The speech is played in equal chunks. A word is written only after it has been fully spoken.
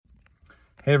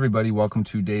Hey everybody, welcome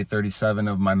to day 37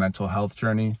 of my mental health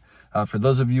journey. For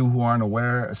those of you who aren't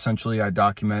aware, essentially I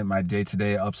document my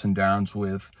day-to-day ups and downs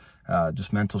with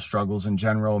just mental struggles in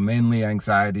general, mainly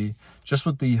anxiety, just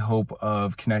with the hope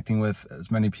of connecting with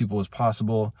as many people as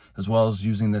possible, as well as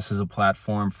using this as a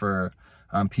platform for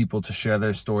people to share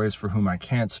their stories for whom I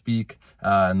can't speak,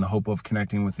 in the hope of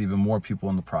connecting with even more people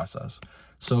in the process.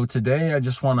 So today I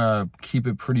just want to keep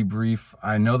it pretty brief.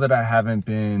 I know that I haven't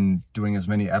been doing as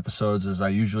many episodes as I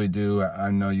usually do. I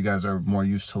know you guys are more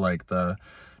used to like the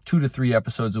 2 to 3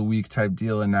 episodes a week type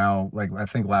deal. And now, like, I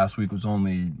think last week was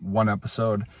only 1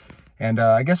 episode. And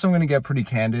I guess I'm going to get pretty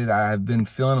candid. I've been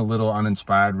feeling a little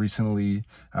uninspired recently.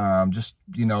 Just,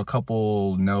 a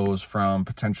couple no's from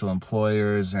potential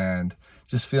employers and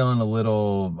just feeling a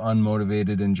little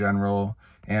unmotivated in general.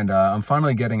 And I'm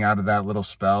finally getting out of that little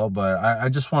spell, but I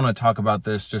just want to talk about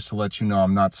this just to let you know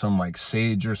I'm not some like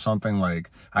sage or something. Like,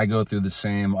 I go through the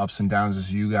same ups and downs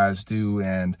as you guys do,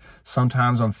 and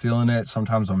sometimes I'm feeling it,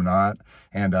 sometimes I'm not.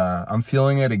 And I'm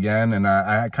feeling it again, and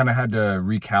I kind of had to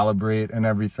recalibrate and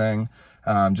everything,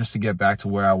 just to get back to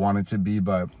where I wanted to be.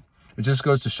 But it just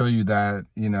goes to show you that,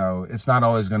 it's not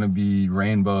always going to be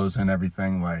rainbows and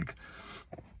everything. Like,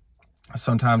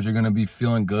 sometimes you're going to be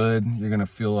feeling good. You're going to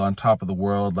feel on top of the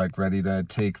world, like ready to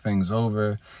take things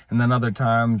over. And then other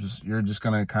times you're just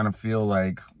going to kind of feel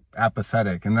like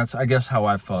apathetic. And that's, I guess, how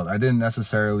I felt. I didn't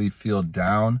necessarily feel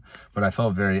down, but I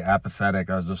felt very apathetic.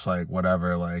 I was just like,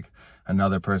 whatever, like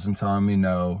another person telling me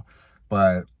no.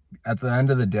 But at the end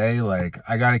of the day, like,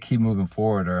 I got to keep moving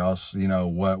forward, or else,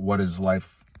 what is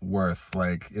life worth?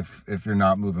 Like, if you're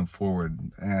not moving forward.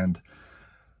 And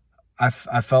I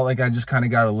felt like I just kind of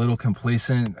got a little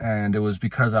complacent, and it was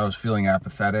because I was feeling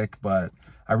apathetic. But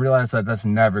I realized that that's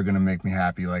never going to make me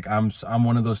happy. Like, I'm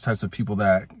one of those types of people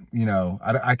that,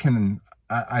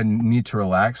 I need to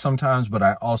relax sometimes, but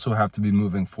I also have to be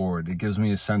moving forward. It gives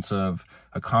me a sense of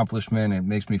accomplishment. It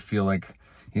makes me feel like,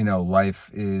 life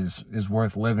is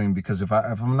worth living, because if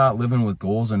I'm not living with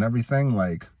goals and everything,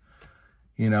 like,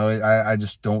 I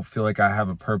just don't feel like I have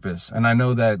a purpose. And I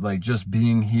know that, like, just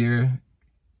being here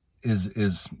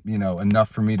is enough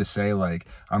for me to say, like,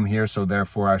 I'm here, so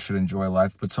therefore I should enjoy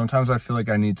life. But sometimes I feel like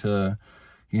I need to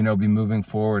be moving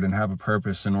forward and have a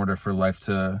purpose in order for life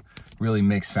to really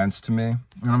make sense to me.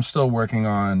 And I'm still working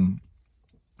on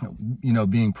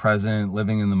being present,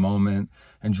 living in the moment,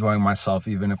 enjoying myself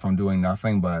even if I'm doing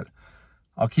nothing. But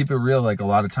I'll keep it real, like, a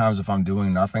lot of times if I'm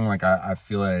doing nothing, like, I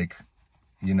feel like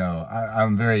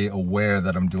I'm very aware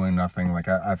that I'm doing nothing. Like,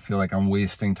 I feel like I'm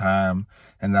wasting time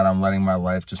and that I'm letting my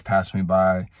life just pass me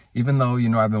by. Even though,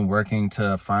 I've been working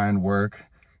to find work,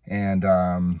 and,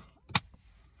 I'm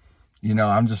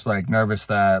just like nervous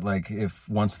that, like, if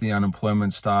once the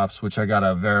unemployment stops, which I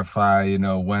gotta verify,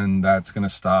 when that's gonna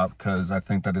stop, because I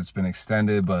think that it's been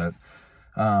extended. But,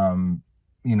 I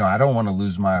don't want to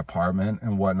lose my apartment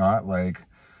and whatnot. Like,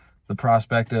 the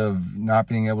prospect of not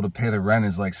being able to pay the rent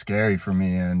is like scary for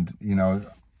me. And,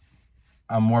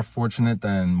 I'm more fortunate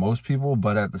than most people,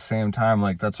 but at the same time,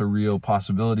 like, that's a real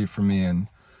possibility for me. And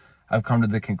I've come to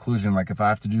the conclusion, like, if I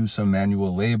have to do some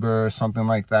manual labor or something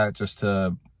like that just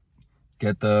to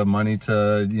get the money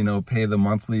to, pay the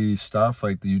monthly stuff,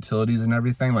 like the utilities and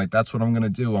everything, like, that's what I'm going to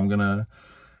do. I'm going to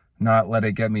not let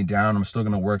it get me down. I'm still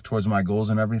going to work towards my goals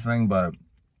and everything. But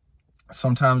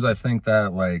sometimes I think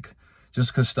that, like,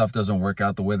 just because stuff doesn't work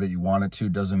out the way that you want it to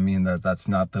doesn't mean that that's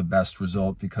not the best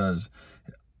result, because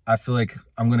I feel like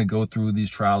I'm going to go through these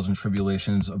trials and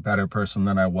tribulations a better person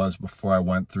than I was before I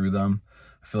went through them.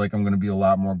 I feel like I'm going to be a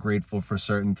lot more grateful for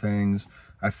certain things.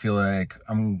 I feel like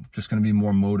I'm just going to be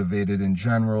more motivated in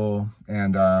general.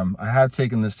 And I have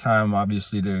taken this time,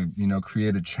 obviously, to,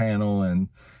 create a channel, and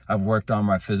I've worked on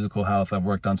my physical health. I've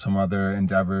worked on some other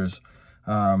endeavors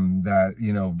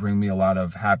that, bring me a lot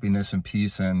of happiness and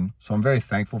peace. And so I'm very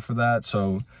thankful for that.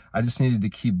 So I just needed to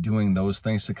keep doing those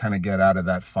things to kind of get out of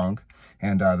that funk.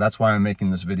 And that's why I'm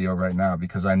making this video right now,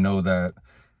 because I know that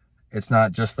it's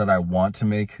not just that I want to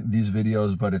make these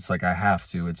videos, but it's like I have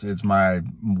to. It's my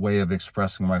way of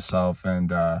expressing myself.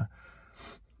 And I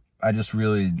just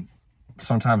really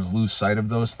sometimes lose sight of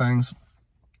those things.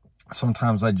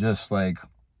 Sometimes I just, like,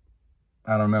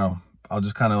 I don't know, I'll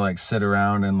just kind of like sit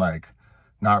around and, like,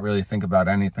 not really think about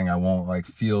anything. I won't, like,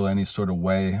 feel any sort of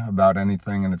way about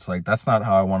anything. And it's like, that's not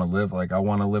how I want to live. Like, I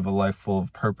want to live a life full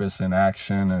of purpose and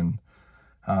action. And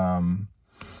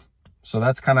so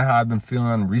that's kind of how I've been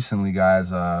feeling recently,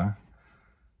 guys.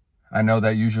 I know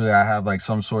that usually I have like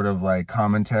some sort of like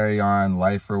commentary on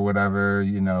life or whatever,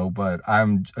 but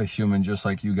I'm a human just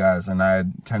like you guys, and I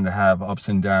tend to have ups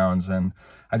and downs. And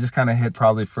I just kind of hit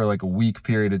probably for like a week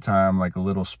period of time, like a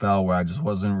little spell where I just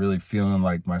wasn't really feeling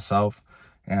like myself.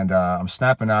 And I'm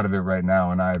snapping out of it right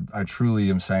now. And I truly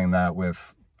am saying that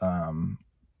with,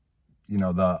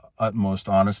 the utmost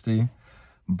honesty.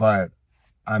 But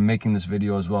I'm making this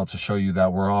video as well to show you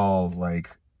that we're all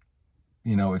like,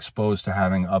 exposed to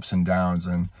having ups and downs.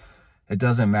 And it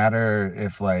doesn't matter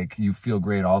if like you feel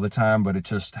great all the time, but it's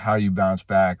just how you bounce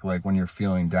back, like when you're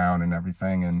feeling down and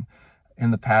everything. And in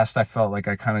the past, I felt like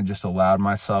I kind of just allowed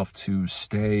myself to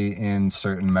stay in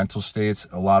certain mental states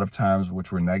a lot of times,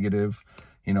 which were negative,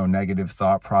 negative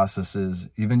thought processes,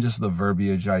 even just the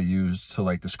verbiage I used to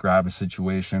like describe a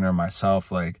situation or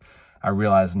myself. Like I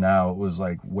realize now it was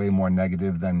like way more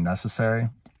negative than necessary.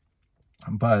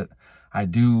 But I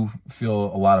do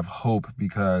feel a lot of hope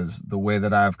because the way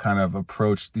that I've kind of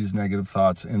approached these negative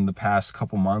thoughts in the past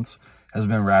couple months has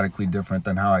been radically different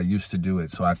than how I used to do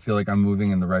it. So I feel like I'm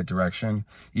moving in the right direction,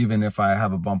 even if I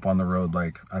have a bump on the road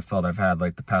like I felt I've had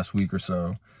like the past week or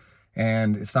so.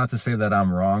 And it's not to say that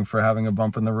I'm wrong for having a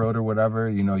bump in the road or whatever.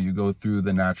 You go through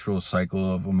the natural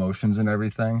cycle of emotions and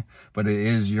everything, but it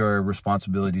is your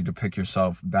responsibility to pick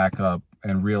yourself back up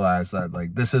and realize that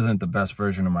like this isn't the best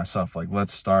version of myself. Like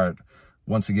let's start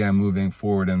once again moving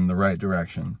forward in the right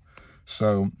direction.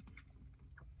 So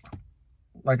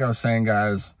like I was saying,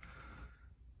 guys,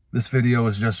 this video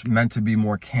is just meant to be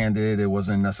more candid. It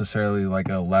wasn't necessarily like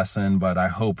a lesson, but I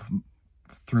hope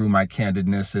through my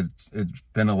candidness, it's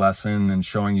been a lesson and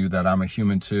showing you that I'm a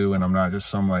human too, and I'm not just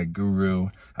some like guru.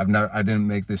 I didn't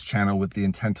make this channel with the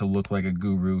intent to look like a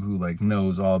guru who like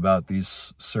knows all about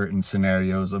these certain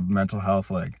scenarios of mental health.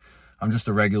 Like I'm just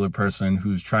a regular person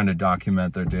who's trying to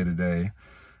document their day-to-day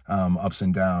ups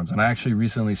and downs. And I actually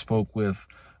recently spoke with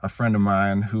a friend of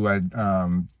mine who I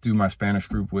do my Spanish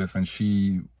group with, and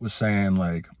she was saying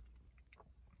like,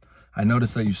 I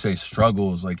noticed that you say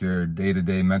struggles, like your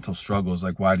day-to-day mental struggles.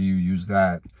 Like, why do you use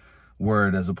that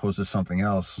word as opposed to something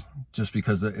else? Just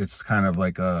because it's kind of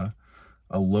like a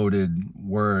loaded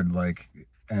word, like,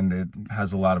 and it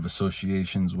has a lot of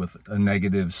associations with a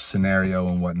negative scenario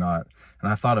and whatnot.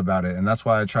 And I thought about it, and that's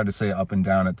why I tried to say up and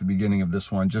down at the beginning of this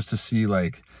one, just to see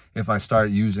like if I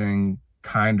start using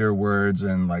kinder words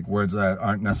and like words that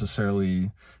aren't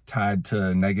necessarily tied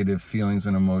to negative feelings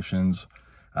and emotions,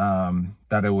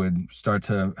 that it would start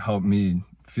to help me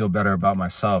feel better about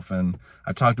myself. And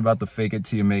I talked about the fake it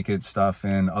till you make it stuff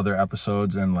in other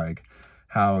episodes, and like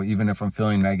how even if I'm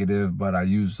feeling negative, but I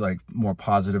use like more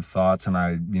positive thoughts and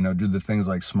I, do the things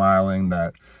like smiling,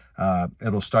 that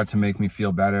it'll start to make me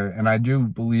feel better. And I do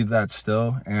believe that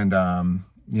still. And, I'm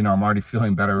already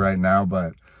feeling better right now,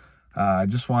 but I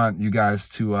just want you guys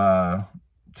to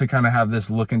kind of have this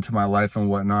look into my life and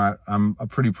whatnot. I'm a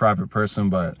pretty private person,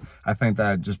 but I think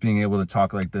that just being able to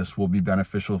talk like this will be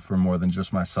beneficial for more than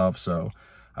just myself. So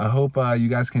I hope you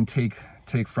guys can take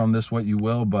from this what you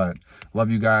will, but love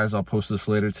you guys. I'll post this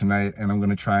later tonight, and I'm going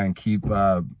to try and keep,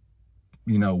 working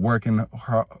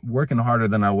harder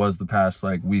than I was the past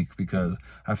like week, because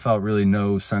I felt really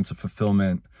no sense of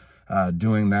fulfillment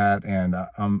doing that. And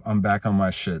I'm back on my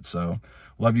shit. So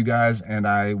love you guys, and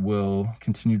I will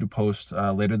continue to post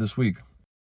later this week.